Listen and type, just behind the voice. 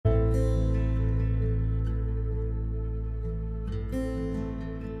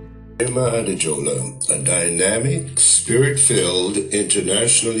Rema Adejola, a dynamic, spirit-filled,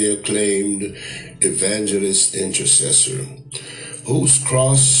 internationally acclaimed evangelist intercessor whose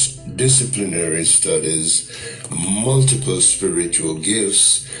cross-disciplinary studies, multiple spiritual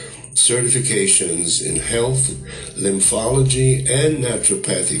gifts, certifications in health, lymphology, and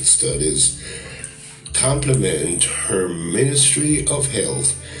naturopathic studies complement her ministry of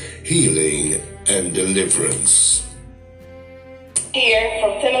health, healing, and deliverance. Here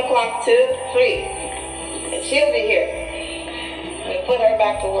from 10 o'clock to 3, and she'll be here. We'll put her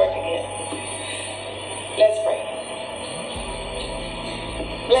back to work again. Let's pray.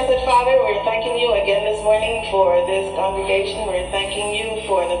 Blessed Father, we're thanking you again this morning for this congregation. We're thanking you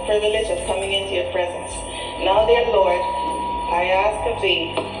for the privilege of coming into your presence. Now, dear Lord, I ask of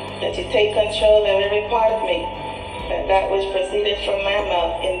thee that you take control of every part of me, that which proceeded from my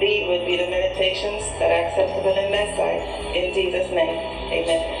mouth indeed would be the meditations that are acceptable in thy sight. In Jesus' name,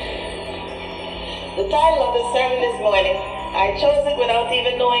 amen. The title of the sermon this morning, I chose it without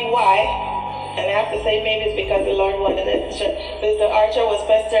even knowing why, and I have to say maybe it's because the Lord wanted it. Mr. Archer was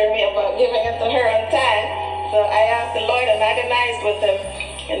pestering me about giving it to her on time, so I asked the Lord and agonized with him,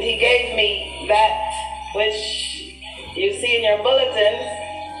 and he gave me that which you see in your bulletin,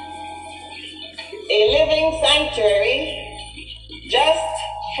 a living sanctuary just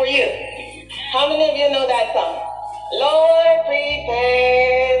for you. How many of you know that song? Lord,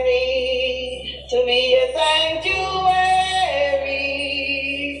 prepare me to be a sanctuary,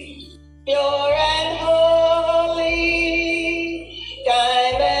 pure and holy,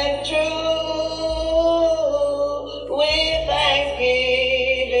 kind and true, with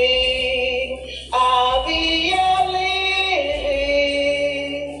thanksgiving, I'll be a living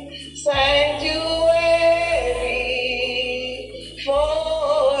sanctuary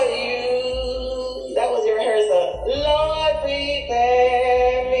for you. That was your rehearsal. Lord,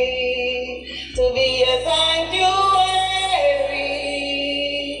 prepare me to be a sanctuary,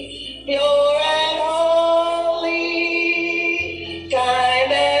 pure and holy,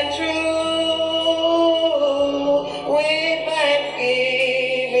 kind and true, with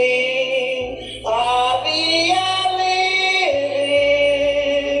thanksgiving, I'll be a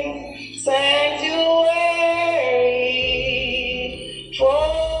living sanctuary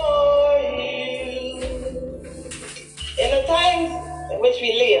for you. In the times in which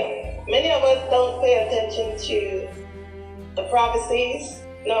we live, many of us don't pay attention to the prophecies,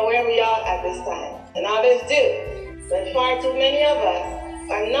 nor where we are at this time. And others do. But far too many of us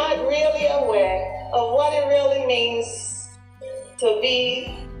are not really aware of what it really means to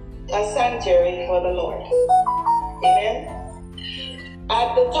be a sanctuary for the Lord. Amen?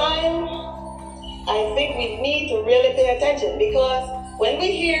 At the time, I think we need to really pay attention, because when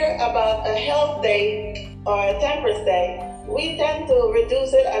we hear about a health day or a temperance day, we tend to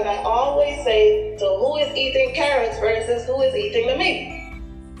reduce it, as I always say, to who is eating carrots versus who is eating the meat.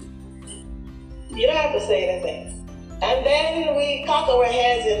 You don't have to say anything. And then we cock our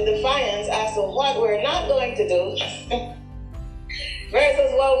heads in defiance as to what we're not going to do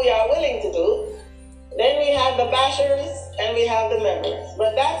versus what we are willing to do. Then we have the bashers and we have the members.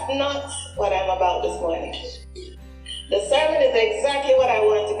 But that's not what I'm about this morning. The sermon is exactly what I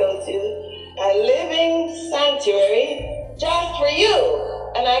want to go to. A living sanctuary just for you.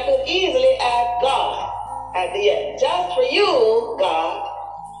 And I could easily add God at the end. Just for you, God,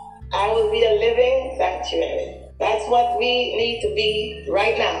 I will be a living sanctuary. That's what we need to be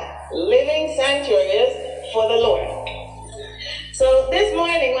right now. Living sanctuaries for the Lord. So this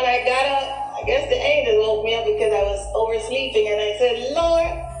morning when I got up, I guess the angels woke me up because I was oversleeping, and I said, Lord,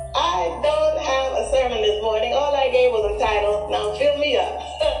 I don't have a sermon this morning. All I gave was a title. Now fill me up.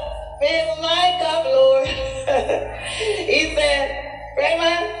 Fill my cup, Lord. He said,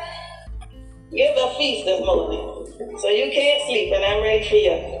 Raymond, give a feast this morning. So you can't sleep, and I'm ready for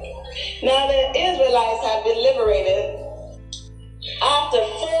you. Now the Israelites have been liberated after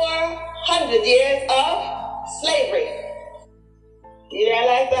 400 years of slavery. You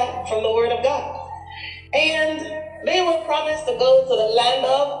realize that from the Word of God? And they were promised to go to the land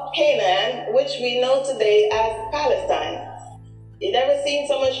of Canaan, which we know today as Palestine. You've never seen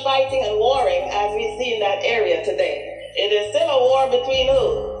so much fighting and warring as we see in that area today. It is still a war between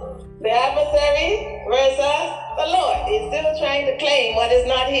who? The adversary versus the Lord. He's still trying to claim what is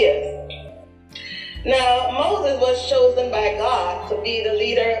not his. Now, Moses was chosen by God to be the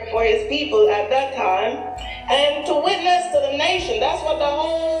leader for his people at that time and to witness to the nation. That's what the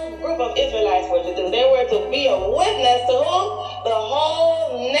whole group of Israelites were to do. They were to be a witness to who? The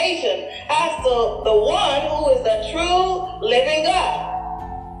whole nation, as to the one who is the true living God.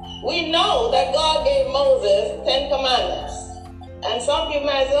 We know that God gave Moses 10 commandments. And some people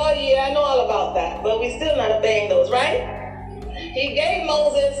might say, oh yeah, I know all about that, but we're still not obeying those, right? He gave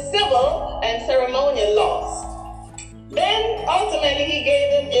Moses civil and ceremonial laws. Then ultimately he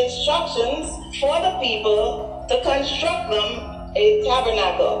gave them instructions for the people to construct them a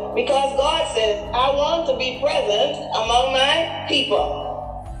tabernacle, because God says, I want to be present among my people.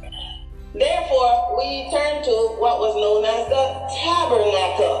 Therefore, we turn to what was known as the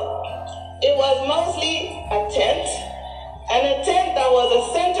tabernacle. It was mostly a tent, and a tent that was a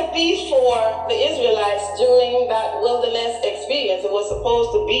centerpiece for the Israelites during that wilderness experience. It was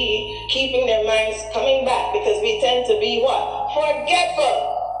supposed to be keeping their minds coming back, because we tend to be what?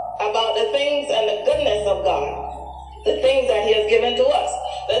 Forgetful about the things and the goodness of God, the things that he has given to us.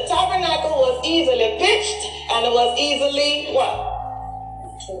 The tabernacle was easily pitched, and it was easily what?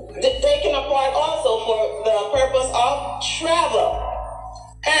 Taken apart also for the purpose of travel.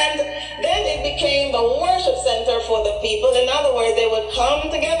 And then it became the worship center for the people. In other words, they would come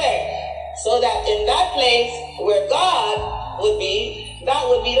together so that in that place where God would be, that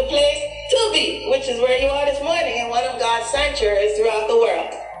would be the place to be, which is where you are this morning in one of God's sanctuaries throughout the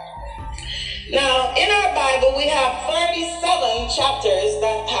world. Now, in our Bible, we have 37 chapters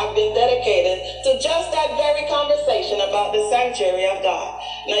that have been dedicated to just that very conversation about the sanctuary of God.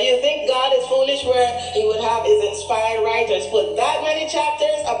 Now, you think God is foolish where he would have his inspired writers put that many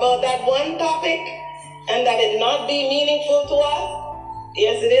chapters about that one topic and that it not be meaningful to us?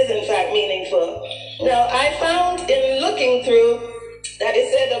 Yes, it is in fact meaningful. Now, I found in looking through that it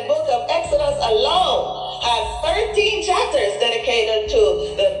said the book of Exodus alone has 13 chapters dedicated to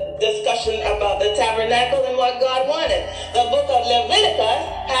the discussion about the tabernacle and what God wanted. The book of Leviticus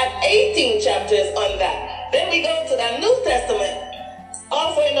had 18 chapters on that. Then we go to the New Testament.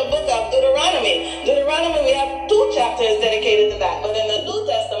 Also in the book of Deuteronomy, we have 2 chapters dedicated to that. But in the New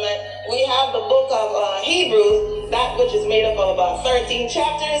Testament, we have the book of Hebrews, that which is made up of about 13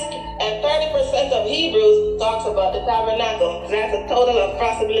 chapters, and 30% of Hebrews talks about the tabernacle. That's a total of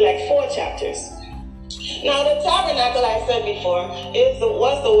possibly like 4 chapters. Now, the tabernacle, I said before,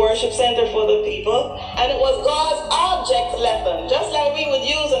 was the worship center for the people, and it was God's object lesson. Just like we would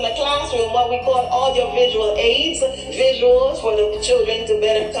use in the classroom what we call audiovisual aids, visuals for the children to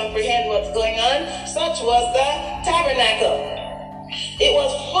better comprehend what's going on, such was the tabernacle. It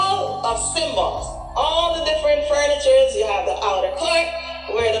was full of symbols. All the different furnitures. You have the outer court,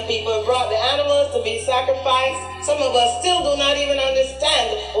 where the people brought the animals to be sacrificed. Some of us still do not even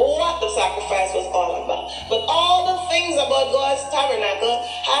understand what the sacrifice was all about. But all the things about God's tabernacle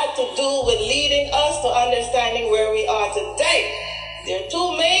had to do with leading us to understanding where we are today. There are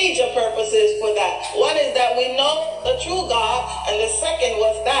 2 major purposes for that. One is that we know the true God, and the second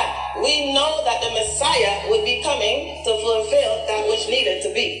was that we know that the Messiah would be coming to fulfill that which needed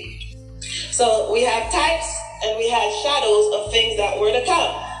to be. So we have types and we had shadows of things that were to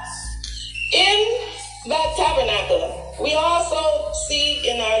come. In that tabernacle, we also see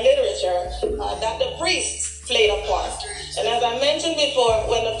in our literature that the priests played a part. And as I mentioned before,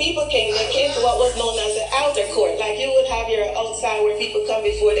 when the people came, they came to what was known as the outer court. Like you would have your outside where people come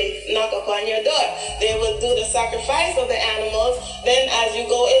before they knock upon your door. They would do the sacrifice of the animals. Then as you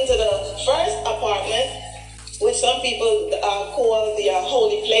go into the first apartment, which some people call the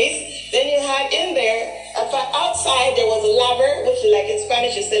holy place, then you had in there, outside there was a laver, which like in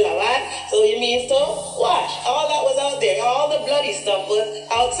Spanish is still lavar, so it means to wash. All that was out there. All the bloody stuff was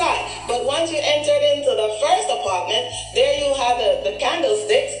outside. But once you entered into the first apartment, there you had the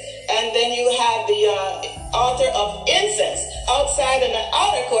candlesticks, and then you had the altar of incense. Outside in the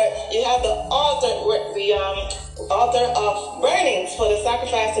outer court, you have the altar of burnings for the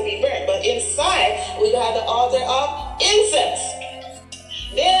sacrifice to be burned. But inside, we had the altar of incense.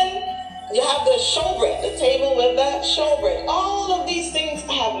 Then you have the showbread, the table with the showbread. All of these things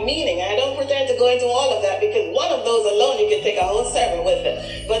have meaning. I don't pretend to go into all of that, because one of those alone, you can take a whole sermon with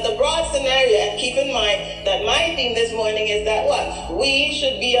it. But the broad scenario, and keep in mind that my theme this morning is that what? We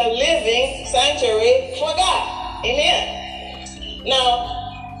should be a living sanctuary for God. Amen.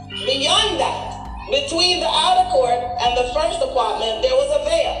 Now, beyond that, between the outer court and the first apartment, there was a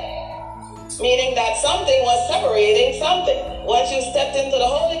veil. Meaning that something was separating something. Once you stepped into the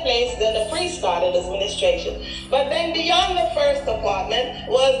holy place, then the priest started his ministration. But then beyond the first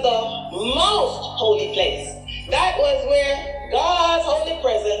apartment was the most holy place. That was where God's holy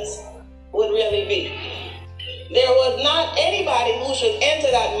presence would really be. There was not anybody who should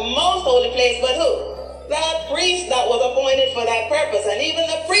enter that most holy place but who? That priest that was appointed for that purpose. And even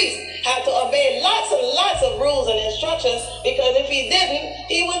the priest had to obey lots and lots of rules and instructions, because if he didn't,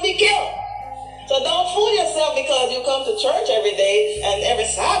 he would be killed. So don't fool yourself because you come to church every day and every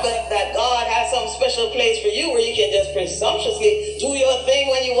Sabbath that God has some special place for you where you can just presumptuously do your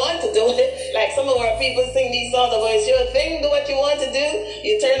thing when you want to do it. Like some of our people sing these songs about it's your thing, do what you want to do.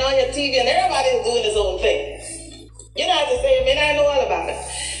 You turn on your TV and everybody's doing his own thing. You don't have to say, man, I know all about it.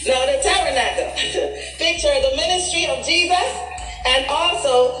 Now the tabernacle picture the ministry of Jesus, and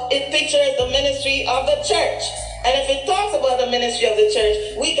also it pictures the ministry of the church. And if it talks about the ministry of the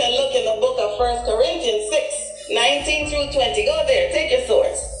church, we can look in the book of 1 Corinthians 6, 19 through 20. Go there, take your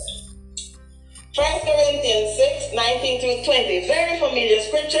swords. 1 Corinthians 6, 19 through 20. Very familiar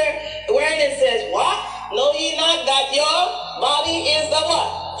scripture, where it says, what? Know ye not that your body is the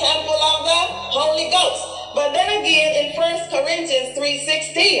what? Temple of the Holy Ghost. But then again, in 1 Corinthians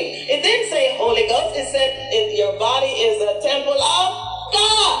 3:16, it didn't say Holy Ghost. It said your body is a temple of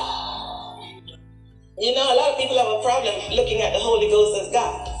God. You know, a lot of people have a problem looking at the Holy Ghost as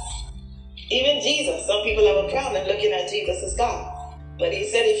God. Even Jesus, some people have a problem looking at Jesus as God. But he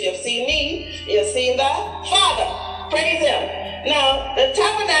said, if you've seen me, you've seen the Father. Praise him. Now, the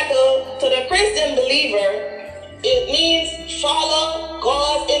tabernacle to the Christian believer, it means follow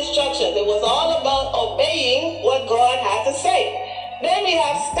God's instructions. It was all about obeying what God had to say. Then we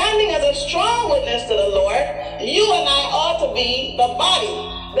have standing as a strong witness to the Lord. You and I ought to be the body,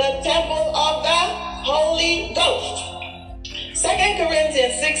 the temple of the Holy Ghost. 2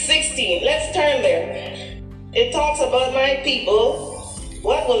 Corinthians 6:16. Let's turn there. It talks about my people.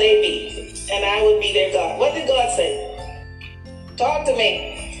 What will they be? And I will be their God. What did God say? Talk to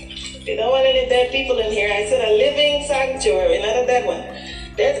me. You don't want any dead people in here. I said a living sanctuary, not a dead one.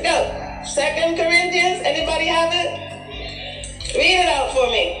 Let's go. 2 Corinthians. Anybody have it? Read it out for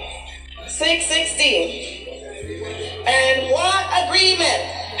me. 6:16. And what agreement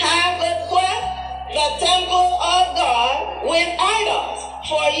hath what? The temple of God with idols.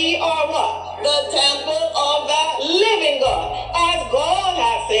 For ye are what? The temple of the living God. As God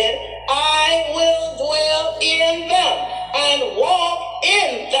hath said, I will dwell in them and walk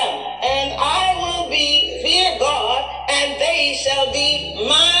in them. And I will be their God, and they shall be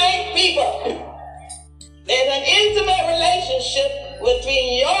my people. There's an intimate relationship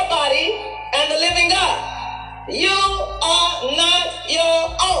between your body and the living God. You are not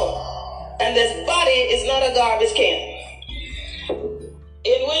your own. And this body is not a garbage can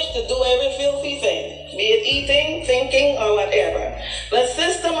in which to do every filthy thing, be it eating, thinking, or whatever. The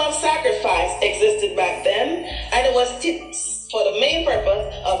system of sacrifice existed back then, and it was for the main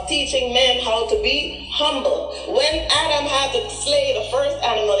purpose of teaching men how to be humble. When Adam had to slay the first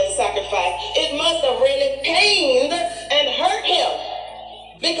animal in sacrifice, it must have really pained and hurt him,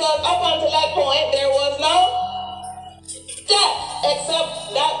 because up until that point, there was no death,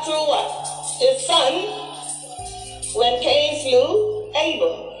 except that through what? His son, when Cain slew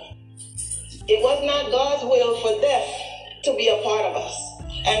Abel. It was not God's will for death to be a part of us,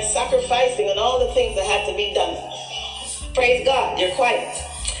 and sacrificing and all the things that had to be done. Praise God, you're quiet.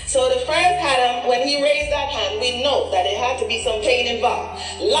 So the first Adam, when he raised that hand, we know that it had to be some pain involved.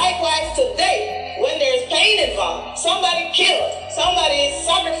 Likewise today, when there's pain involved, somebody killed, somebody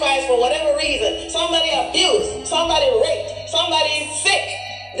sacrificed for whatever reason, somebody abused, somebody raped, somebody sick,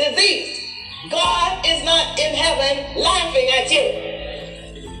 diseased. God is not in heaven laughing at you,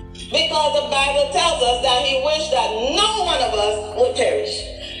 because the Bible tells us that he wished that no one of us would perish.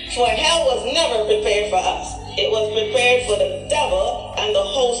 For hell was never prepared for us. It was prepared for the devil and the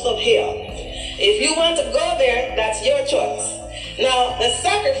host of hell. If you want to go there, that's your choice. Now, the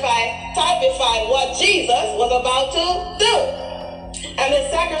sacrifice typified what Jesus was about to do. And the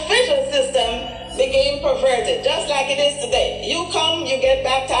sacrificial system became perverted, just like it is today. You come, you get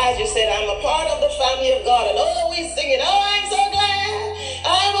baptized, you said, I'm a part of the family of God. And oh, we sing it, oh, I'm so glad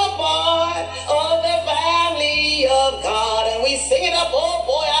I'm a part of the family of God. And we sing it up, oh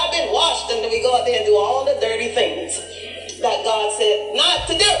boy, I've been washed. And then we go out there and do all the dirty things that God said not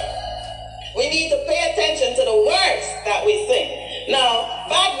to do. We need to pay attention to the words that we sing. Now,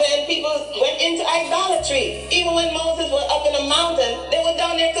 back then, people went into idolatry. Even when Moses was up in the mountain, they were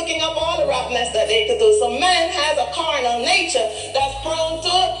down there cooking up all the rottenness that they could do. So man has a carnal nature that's prone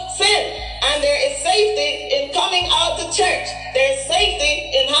to sin. And there is safety in coming out to church. There's safety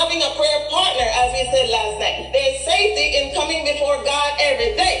in having a prayer partner, as we said last night. There's safety in coming before God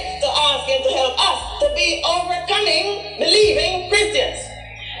every day to ask him to help us to be overcoming, believing Christians.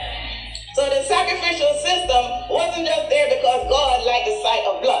 So the sacrificial system wasn't just there because God liked the sight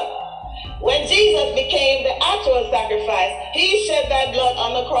of blood. When Jesus became the actual sacrifice, he shed that blood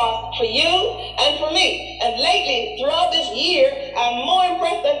on the cross for you and for me. And lately, throughout this year, I'm more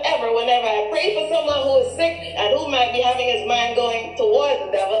impressed than ever whenever I pray for someone who is sick and who might be having his mind going towards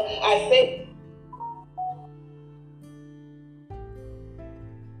the devil. I say,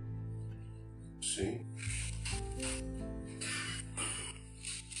 See?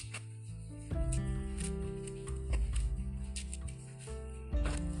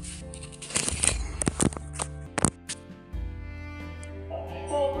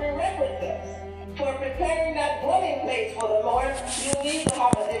 So prerequisites for preparing that dwelling place for the Lord, you need to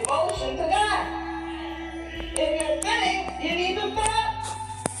have a devotion to God. If you're sinning, you need to stop.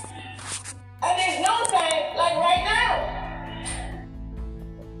 And there's no time like right now.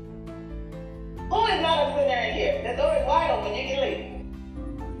 Who is not a sinner in here? The door is wide open, you can leave.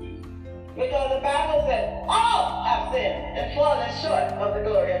 Because the Bible says all have sinned and fallen short of the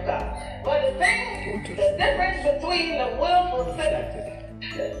glory of God. But the difference between the willful sinner,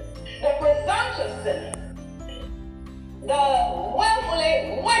 the presumptuous sinner, the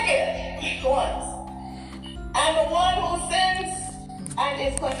willfully wicked ones, and the one who sins and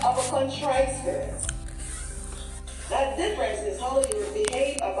is of a contrite spirit. That difference is how you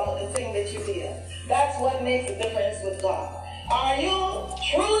behave about the thing that you did. That's what makes the difference with God. Are you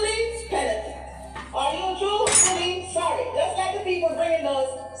truly penitent? Are you truly sorry? Just like the people bringing those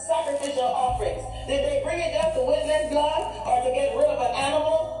sacrificial offerings. Did they bring it just to witness blood or to get rid of an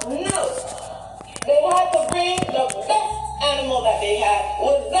animal? No. They had to bring the best animal that they had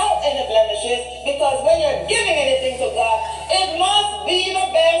without any blemishes, because when you're giving anything to God, it must be the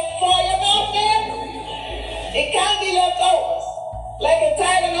best for your master. It can't be leftovers. Like a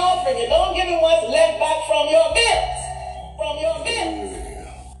tithe and offering, you don't give him what's left back from your bills. From your bills.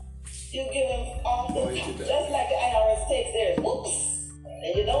 You give him off the top. Just like the IRS takes theirs. Whoops.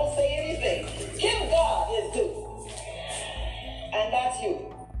 And you don't say anything. Give God his due. And that's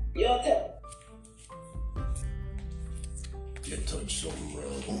you. Your temple. You touch something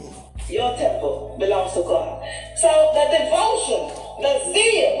wrong. Your temple belongs to God. So the devotion, the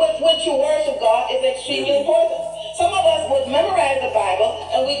zeal with which you worship God is extremely important. Some of us would memorize the Bible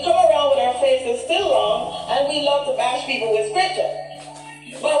and we come around with our faces still long and we love to bash people with scripture.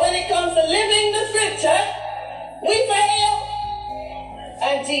 But when it comes to living the scripture, we fail.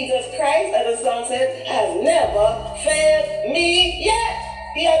 And Jesus Christ, as the song said, has never failed me yet.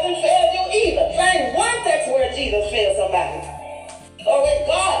 He hasn't failed you either. Find one text where Jesus failed somebody. Or where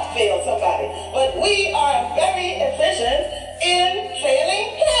God failed somebody. But we are very efficient in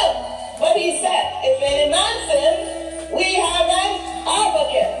failing him. But he said, if any man sin, we have an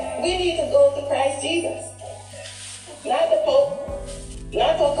advocate. We need to go to Christ Jesus. Not the Pope,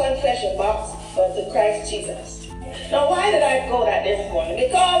 not to a confession box, but to Christ Jesus. Now, why did I go that this morning?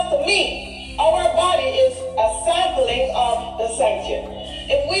 Because to me, our body is a sampling of the sanctuary.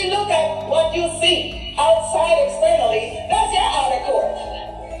 If we look at what you see outside externally, that's your outer court.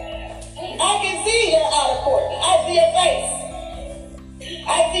 I can see your outer court. I see your face.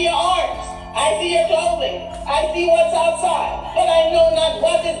 I see your arms. I see your clothing. I see what's outside. But I know not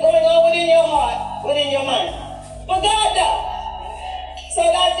what is going on within your heart, within your mind. But God does. So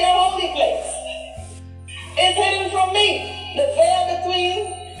that's your holy place. It's hidden from me. The veil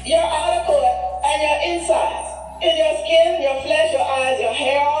between your outer court and your insides. In your skin, your flesh, your eyes, your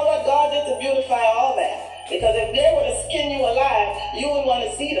hair, all what God did to beautify all that. Because if they were to skin you alive, you wouldn't want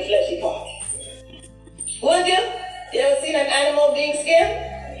to see the fleshy part. Would you? You ever seen an animal being skinned?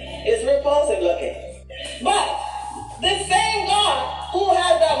 It's repulsive looking. But the same God who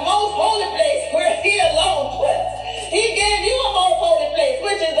has the most holy place where he alone dwells, he gave you a most holy place,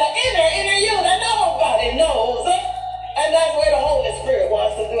 which is the inner you that nobody knows. And that's where the Holy Spirit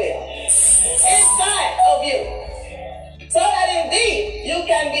wants to dwell. Inside of you. So that indeed you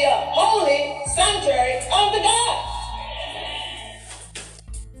can be a holy sanctuary unto God.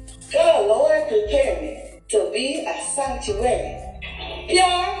 God, Lord, prepare me to be a sanctuary, pure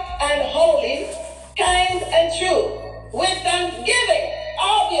and holy, kind and true, with thanksgiving.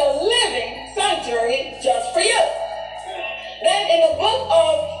 I'll be a living sanctuary just for you. Then in the book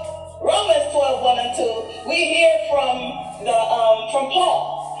of Romans 12:1 and 2, we hear from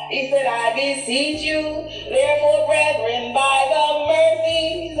Paul. He said, I beseech you, therefore, brethren, by the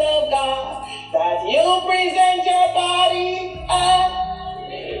mercies of God, that you present your body a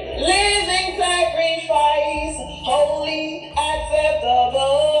living sacrifice, holy,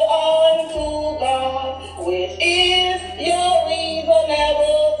 acceptable unto God, which is your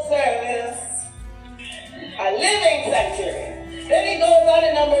reasonable service. A living sanctuary. Then he goes on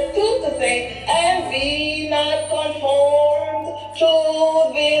in number 2 to say, and be not conformed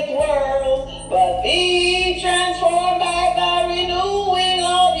to this world, but be transformed by the renewing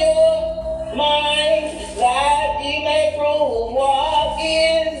of your mind, that ye may prove what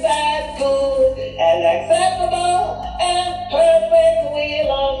is that good and acceptable and perfect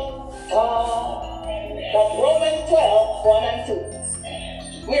will of God. That's Romans 12:1 and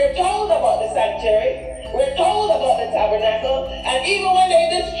 2. We're told about the sanctuary. We're told about the tabernacle. And even when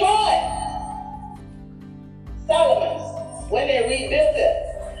they destroyed Solomon's, when they rebuilt it,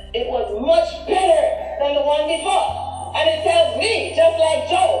 it was much better than the one before. And it tells me, just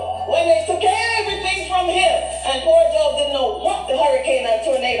like Job, when they took everything from him, and poor Job didn't know what the hurricane and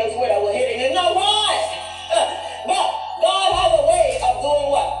tornadoes were that were hitting him, not why. But God has a way of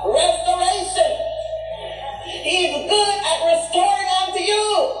doing what? Restoration. He's good at restoring unto you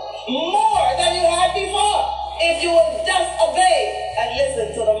more than you had before, if you will just obey and listen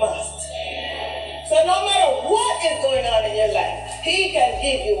to the master. So no matter what is going on in your life, he can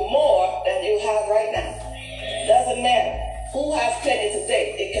give you more than you have right now. Doesn't matter who has plenty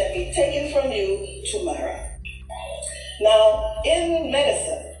today, it can be taken from you tomorrow. Now, in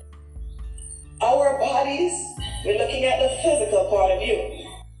medicine, our bodies, we're looking at the physical part of you.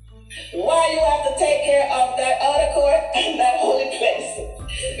 Why you have to take care of that outer court and that holy place?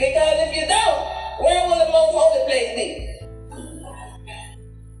 Because if you don't, where will the most holy place be?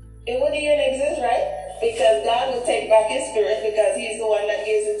 It wouldn't even exist, right? Because God will take back his spirit because he's the one that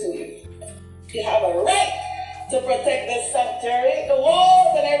gives it to you. You have a right to protect the sanctuary, the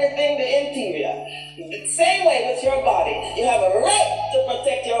walls and everything, the interior. Same way with your body. You have a right to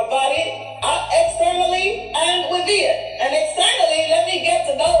protect your body externally and within. And externally, let me get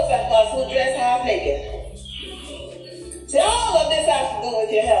to those of us who dress half naked. See, all of this has to do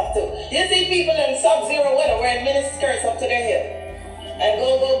with your health too. You see people in sub-zero weather wearing mini skirts up to their hip and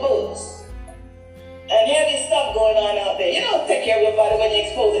go-go boots and heavy stuff going on out there. You don't take care of your body when you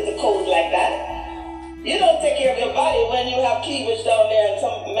expose it to cold like that. You don't take care of your body when you have cleavage down there and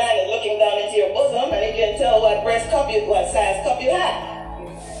some man is looking down into your bosom and he can tell what size cup you have.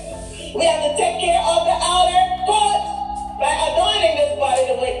 We have to take care of the outer part by adorning this body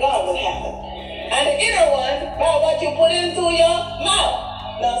the way God would have it. And the inner one by what you put into your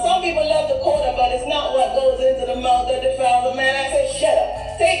mouth. Now some people love to quote them, but it's not what goes into the mouth that defiles a man. I say, shut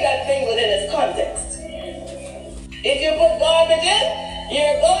up. Take that thing within its context. If you put garbage in,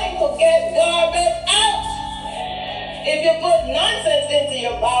 you're going to get garbage out. If you put nonsense into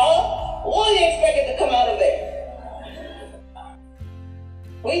your bowel, what do you expect it to come out of there?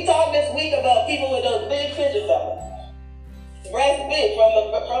 We talked this week about people with those big fidget toes. Breast big,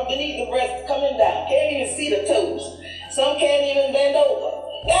 from beneath the breast coming down. Can't even see the toes. Some can't even bend over.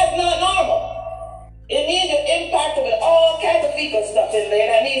 That's not normal. It means you're impacted with all kinds of fecal stuff in there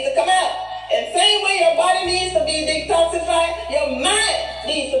that needs to come out. And same way your body needs to be detoxified, your mind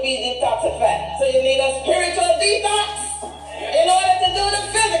needs to be detoxified. So you need a spiritual detox in order to do the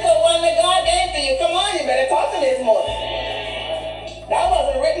physical one that God gave to you. Come on, you better talk to me this morning. That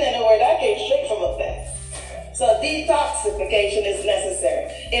wasn't written anywhere. That came straight from up there. So detoxification is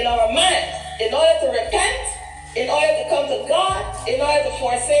necessary in our minds. In order to repent, in order to come to God, in order to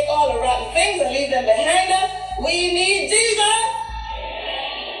forsake all the rotten things and leave them behind us, we need Jesus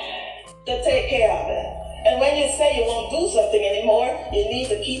to take care of it. And when you say you won't do something anymore, you need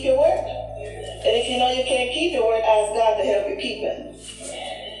to keep your word. And if you know you can't keep your word, ask God to help you keep it.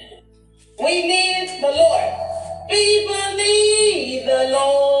 We need the Lord. People need the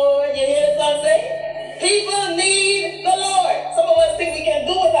Lord. You hear the song say? People need the Lord. Some of us think we can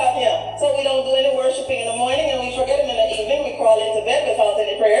do without him. So we don't do any worshiping in the morning and we forget him in the evening. We crawl into bed without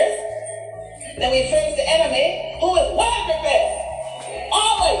any prayers. Then we face the enemy who is well prepared.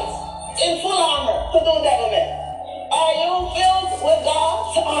 Always in full armor to do devilment. Are you filled with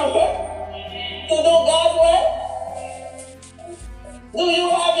God's armor to do God's work? Do you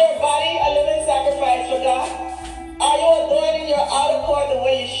have your body a living sacrifice for God? Are you adorning your outer court the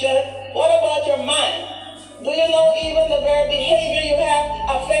way you should? What about your mind? Do you know even the very behavior you have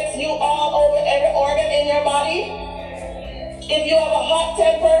affects you all over every organ in your body? If you have a hot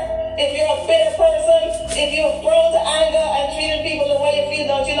temper, if you're a bitter person, if you're prone to anger and treating people the way you feel,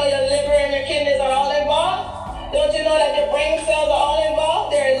 don't you know your liver and your kidneys are all involved? Don't you know that your brain cells are all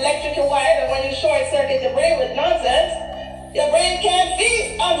involved? They're electrically wired, and when you short circuit your brain with nonsense, your brain can't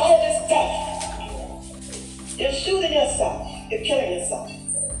feed unholy stuff. You're shooting yourself. You're killing yourself.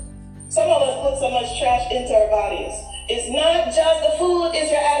 Some of us put so much trash into our bodies. It's not just the food, it's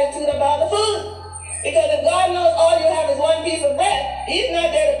your attitude about the food. Because if God knows all you have is one piece of bread, he's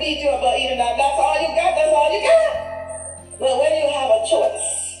not there to beat you about eating that. That's all you got, that's all you got. But when you have a choice,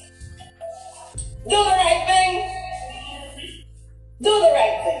 do the right thing. Do the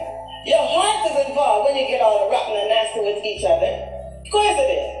right thing. Your heart is involved when you get all rotten and nasty with each other. Of course it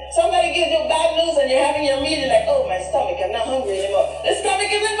is. Somebody gives you bad news and you're having your meeting like, oh, my stomach, I'm not hungry anymore. The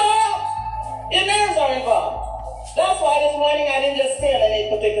stomach is involved. Your nerves are involved. That's why this morning I didn't just stay on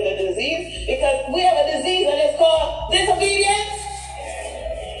any particular disease, because we have a disease and it's called disobedience.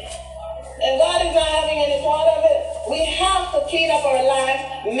 We have to clean up our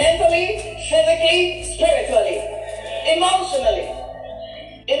lives mentally, physically, spiritually, emotionally,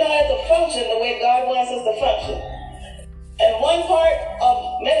 in order to function the way God wants us to function. And one part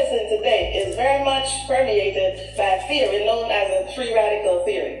of medicine today is very much permeated by a theory known as a free radical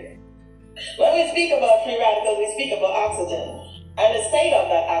theory. When we speak about free radicals, we speak about oxygen and the state of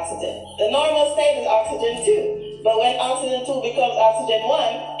that oxygen. The normal state is oxygen 2, but when oxygen 2 becomes oxygen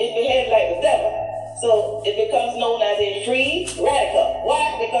 1, it behaves like the devil. So it becomes known as a free radical.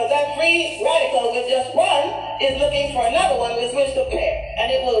 Why? Because that free radical with just one is looking for another one with which to pair. And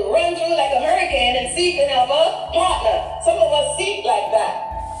it will run through like a hurricane and seek another partner. Some of us seek like that.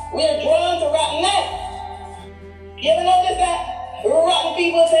 We are drawn to rotten nests. You ever notice that? Rotten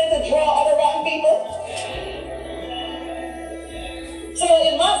people tend to draw other rotten people. So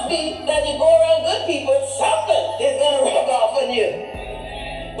it must be that you go around good people, something is going to rub off on you.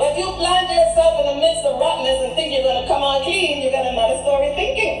 But you plant yourself in the midst of rottenness and think you're going to come out clean, you got another story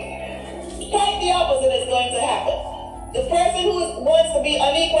thinking. Quite the opposite is going to happen. The person who wants to be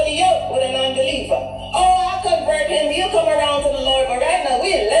unequally yoked with an unbeliever. Oh, I'll convert him, he'll come around to the Lord, but right now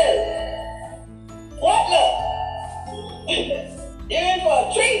we in love. What love? You're in for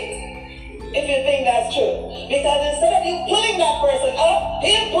a treat if you think that's true. Because instead of you pulling that person up,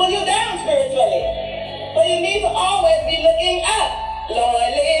 he'll pull you down spiritually. But you need to always be looking up. Lord,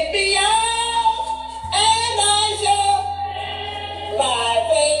 lift me up, and I shall, by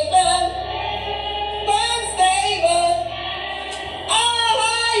faith and unstable,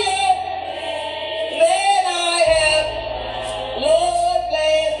 higher than I have. Lord,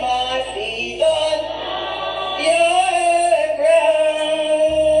 place my feet on your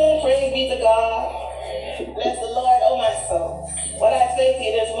ground. Praise be to God. Bless the Lord, oh my soul. What I say to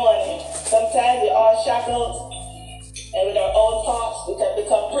you this morning, sometimes we're all shackled, and with our own thoughts, we can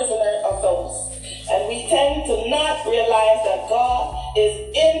become prisoners of those. And we tend to not realize that God is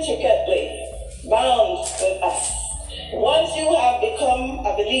intricately bound with us. Once you have become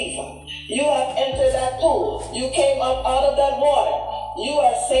a believer, you have entered that pool, you came up out of that water, you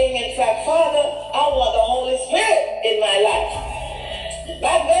are saying, in fact, Father, I want the Holy Spirit in my life.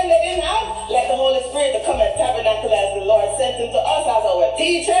 Back then, they didn't have like the Holy Spirit to come and tabernacle as the Lord sent him to us as our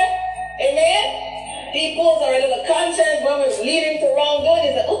teacher. Amen? He pulls our little conscience when we're leading to wrongdoing.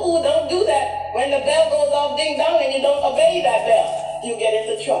 He says, ooh, don't do that. When the bell goes off ding dong and you don't obey that bell, you get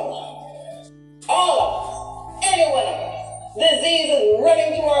into trouble. All of us, any one of us. Disease is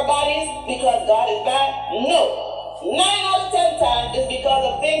running through our bodies because God is bad? No. 9 out of 10 times is because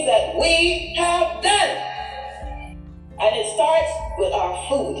of things that we have done. And it starts with our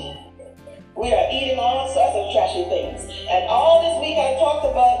food. We are eating all sorts of trashy things. And all this week I talked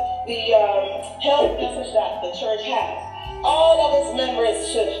about the health message that the church has. All of its members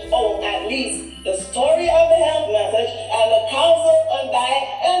should own at least the story of the health message and the counsel on diet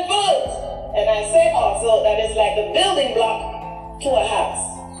and foods. And I said also that it's like the building block to a house.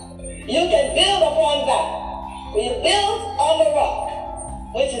 You can build upon that. When you build on the rock,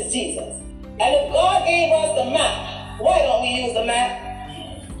 which is Jesus. And if God gave us the map, why don't we use the map?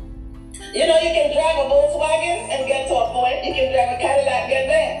 You know, you can drive a Volkswagen and get to a point. You can drive a Cadillac and get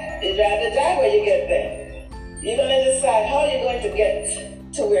there. You drive the Jaguar, you get there. You're going to decide how you're going to get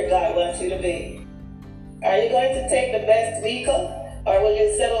to where God wants you to be. Are you going to take the best vehicle, or will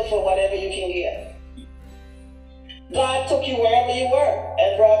you settle for whatever you can get? God took you wherever you were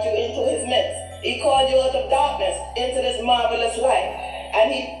and brought you into his midst. He called you out of darkness into this marvelous light.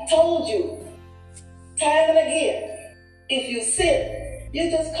 And he told you time and again, if you sin, you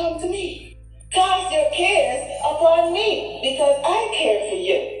just come to me. Cast your cares upon me because I care for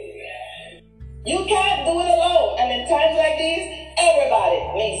you. You can't do it alone. And in times like these, everybody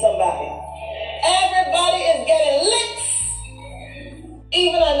needs somebody. Everybody is getting licks.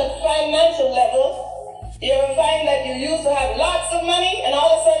 Even on the financial level, you ever find that you used to have lots of money and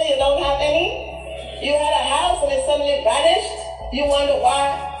all of a sudden you don't have any? You had a house and it suddenly vanished. You wonder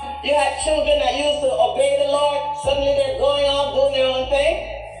why. You had children that used to obey the Lord. Suddenly they're going off doing their own thing.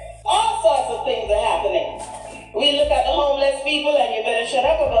 All sorts of things are happening. We look at the homeless people, and you better shut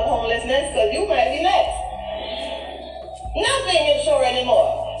up about homelessness because you might be next. Nothing is sure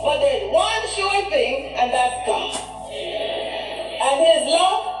anymore. But there's one sure thing, and that's God. And his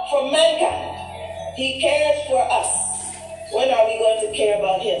love for mankind. He cares for us. When are we going to care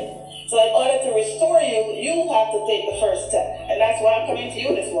about him? So in order to restore you, you have to take the first step. And that's why I'm coming to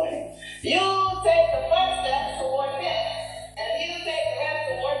you this morning. You take the first step toward him. And you take the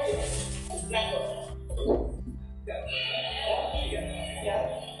rest toward you. Now go. Yeah.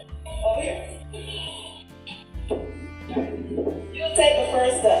 Over here. You take the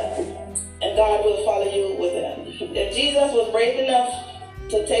first step. And God will follow you with them. If Jesus was brave enough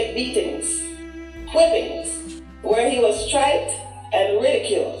to take beatings, whippings, where he was striped and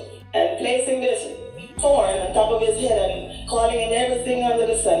ridiculed, and placing this thorn on top of his head and calling him everything under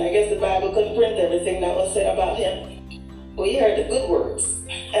the sun, I guess the Bible couldn't print everything that was said about him. We heard the good words,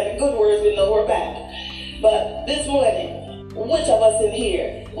 and the good words we know were bad. But this morning, which of us in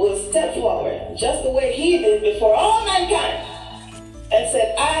here will step forward just the way he did before all mankind and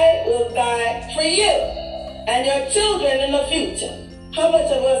said, I will die for you and your children in the future? How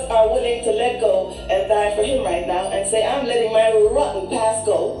much of us are willing to let go and die for him right now and say, I'm letting my rotten past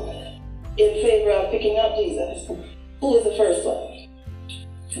go in favor of picking up Jesus? Who is the first one?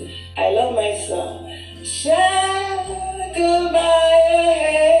 I love my song. Shall goodbye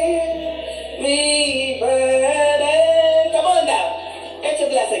ahead, me burden. Come on down. Get your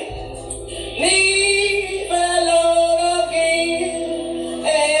blessing. Leave alone again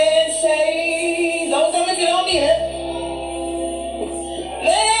and say, don't come if you don't mean it.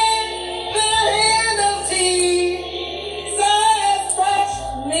 Let the hand of Jesus touch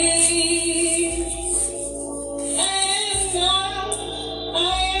me. And now I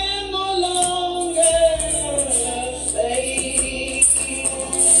am no longer a slave.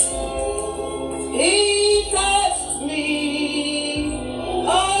 He touched me.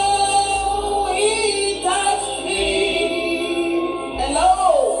 Oh, he touched me. And oh,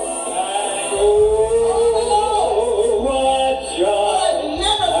 what joy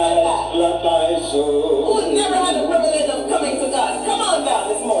has flooded my soul. who's never had the privilege of coming to God? Come on down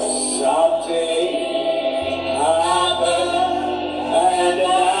this morning. Something happened, and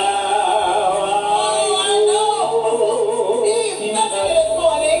now I know. He's touching you this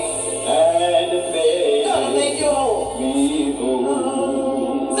morning. and made Gonna make you whole. me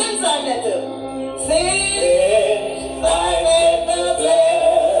whole. Since I met him. Since Since I met the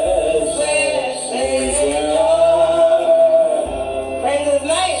blessed Savior. Praise his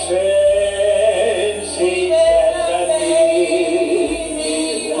name. Since he set me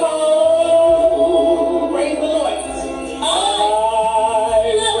home. Praise the Lord. I I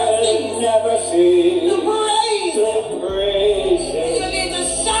will never cease to praise him. to praise him. You need to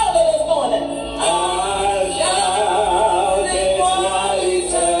shout it this morning. I shout it while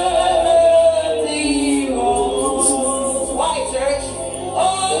eternity rolls. Why, church?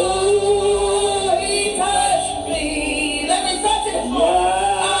 Oh, he touched me. Let me touch it. Oh,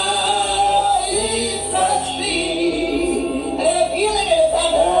 he touched me. And there's healing in his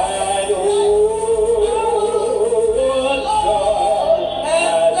hand. and Lord Has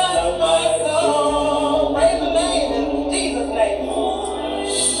has touched done my my soul. Praise the name in Jesus' name.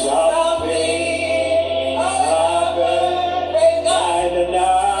 something happened, Praise God. and now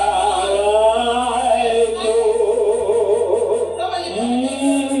I know Somebody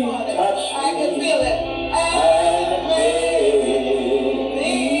I can feel it. and made Me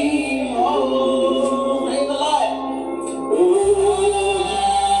whole. Praise the Lord.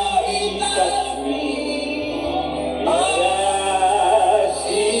 oh, He touched me. yes,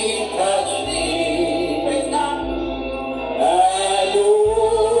 he touched me. Praise God. And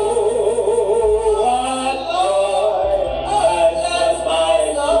what joy has blessed my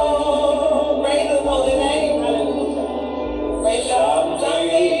soul. Praise his holy name. Hallelujah. Praise God.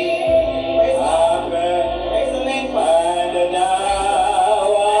 Praise God. Happened, Praise the name, Father. and now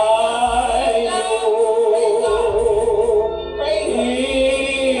I know Praise him.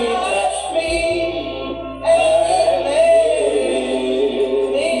 he touched me and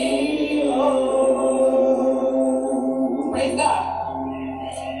made me whole. Praise God.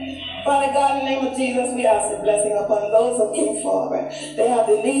 Father God, in the name of Jesus, we ask a blessing upon those who came forward. They have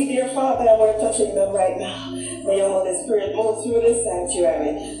the need, dear Father, and we're touching them right now. May your Holy Spirit move through this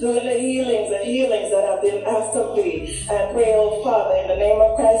sanctuary, doing the healings that have been asked of thee. I pray, oh Father, in the name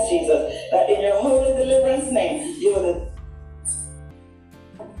of Christ Jesus, that in your holy deliverance name, you will